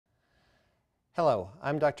Hello,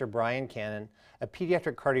 I'm Dr. Brian Cannon, a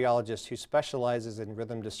pediatric cardiologist who specializes in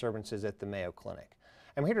rhythm disturbances at the Mayo Clinic.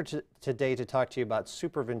 I'm here today to talk to you about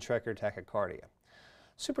supraventricular tachycardia.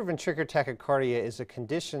 Supraventricular tachycardia is a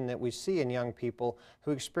condition that we see in young people who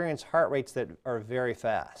experience heart rates that are very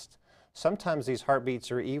fast. Sometimes these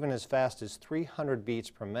heartbeats are even as fast as 300 beats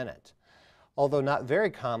per minute. Although not very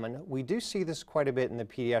common, we do see this quite a bit in the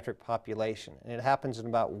pediatric population, and it happens in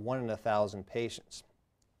about 1 in 1,000 patients.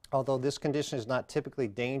 Although this condition is not typically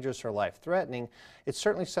dangerous or life-threatening, it's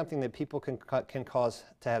certainly something that people can cause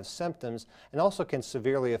to have symptoms and also can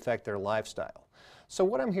severely affect their lifestyle. So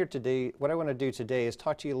what I want to do today is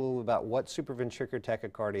talk to you a little about what supraventricular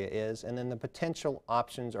tachycardia is and then the potential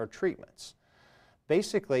options or treatments.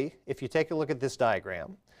 Basically, if you take a look at this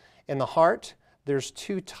diagram, in the heart there's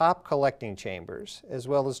 2 top collecting chambers as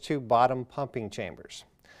well as 2 bottom pumping chambers.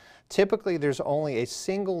 Typically, there's only a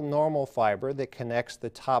single normal fiber that connects the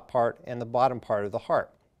top part and the bottom part of the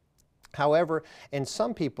heart. However, in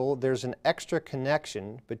some people, there's an extra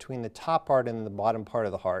connection between the top part and the bottom part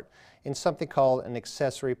of the heart in something called an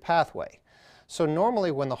accessory pathway. So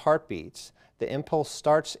normally when the heart beats, the impulse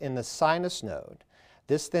starts in the sinus node.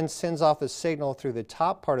 This then sends off a signal through the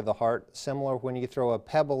top part of the heart, similar when you throw a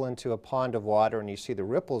pebble into a pond of water and you see the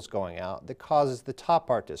ripples going out, that causes the top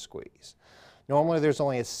part to squeeze. Normally there's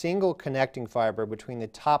only a single connecting fiber between the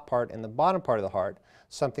top part and the bottom part of the heart,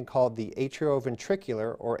 something called the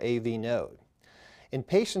atrioventricular or AV node. In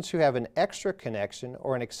patients who have an extra connection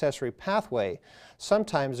or an accessory pathway,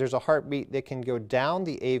 sometimes there's a heartbeat that can go down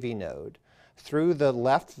the AV node, through the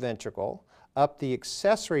left ventricle, up the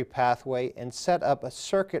accessory pathway and set up a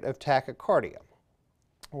circuit of tachycardia.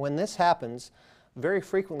 When this happens, very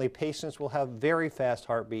frequently, patients will have very fast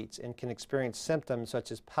heartbeats and can experience symptoms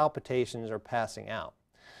such as palpitations or passing out.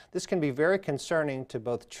 This can be very concerning to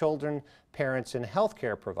both children, parents, and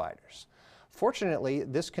healthcare providers. Fortunately,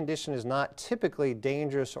 this condition is not typically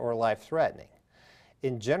dangerous or life-threatening.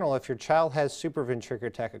 In general, if your child has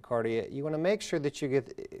supraventricular tachycardia, you want to make sure that you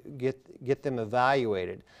get them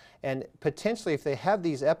evaluated. And potentially, if they have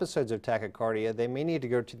these episodes of tachycardia, they may need to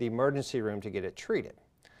go to the emergency room to get it treated.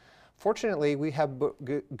 Fortunately, we have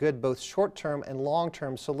good both short-term and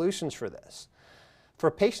long-term solutions for this. For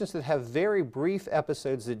patients that have very brief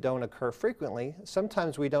episodes that don't occur frequently,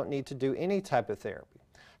 sometimes we don't need to do any type of therapy.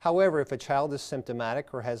 However, if a child is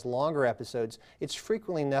symptomatic or has longer episodes, it's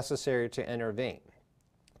frequently necessary to intervene.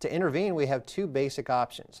 To intervene, we have 2 basic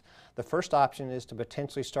options. The first option is to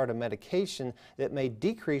potentially start a medication that may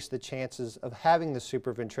decrease the chances of having the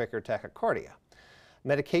supraventricular tachycardia.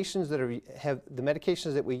 The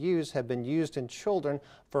medications that we use have been used in children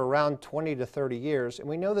for around 20 to 30 years, and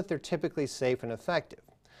we know that they're typically safe and effective.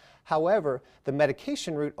 However, the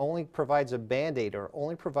medication route only provides a band-aid or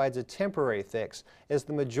only provides a temporary fix, as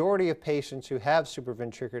the majority of patients who have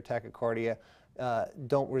supraventricular tachycardia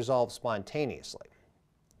don't resolve spontaneously.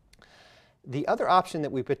 The other option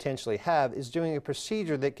that we potentially have is doing a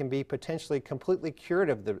procedure that can be potentially completely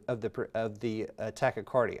curative of the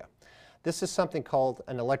tachycardia. This is something called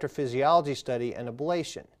an electrophysiology study and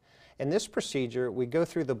ablation. In this procedure, we go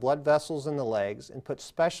through the blood vessels in the legs and put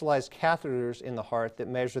specialized catheters in the heart that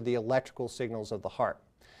measure the electrical signals of the heart.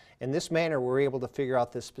 In this manner, we're able to figure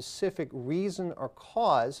out the specific reason or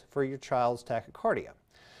cause for your child's tachycardia.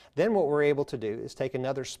 Then what we're able to do is take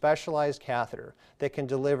another specialized catheter that can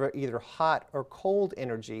deliver either hot or cold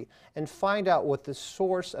energy and find out what the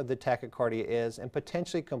source of the tachycardia is and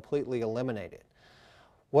potentially completely eliminate it.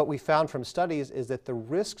 What we found from studies is that the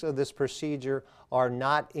risks of this procedure are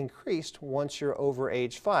not increased once you're over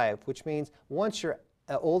age 5, which means once you're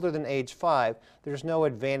older than age 5, there's no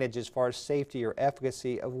advantage as far as safety or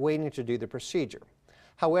efficacy of waiting to do the procedure.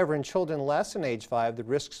 However, in children less than age 5, the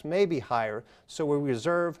risks may be higher, so we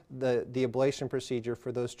reserve the ablation procedure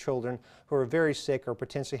for those children who are very sick or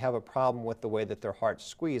potentially have a problem with the way that their heart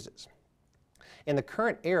squeezes. In the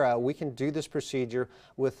current era, we can do this procedure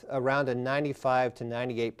with around a 95 to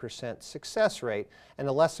 98% success rate and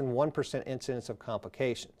a less than 1% incidence of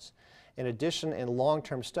complications. In addition, in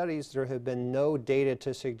long-term studies, there have been no data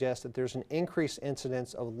to suggest that there's an increased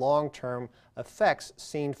incidence of long-term effects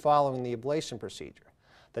seen following the ablation procedure.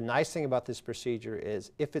 The nice thing about this procedure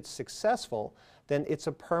is if it's successful, then it's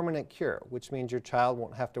a permanent cure, which means your child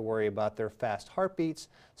won't have to worry about their fast heartbeats,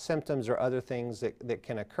 symptoms, or other things that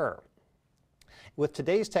can occur. With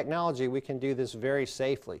today's technology, we can do this very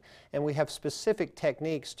safely, and we have specific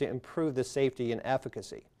techniques to improve the safety and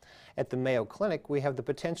efficacy. At the Mayo Clinic, we have the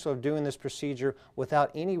potential of doing this procedure without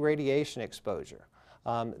any radiation exposure.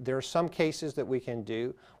 There are some cases that we can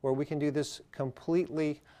do where we can do this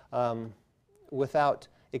completely without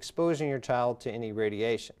exposing your child to any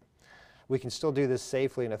radiation. We can still do this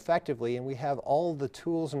safely and effectively, and we have all the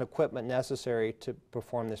tools and equipment necessary to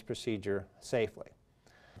perform this procedure safely.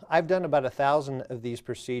 I've done about 1,000 of these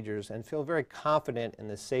procedures and feel very confident in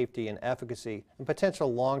the safety and efficacy and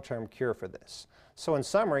potential long-term cure for this. So in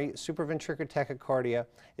summary, supraventricular tachycardia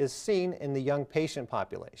is seen in the young patient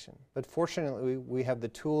population, but fortunately we have the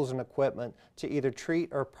tools and equipment to either treat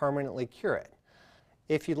or permanently cure it.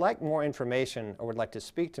 If you'd like more information or would like to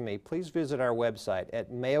speak to me, please visit our website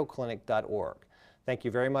at mayoclinic.org. Thank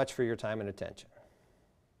you very much for your time and attention.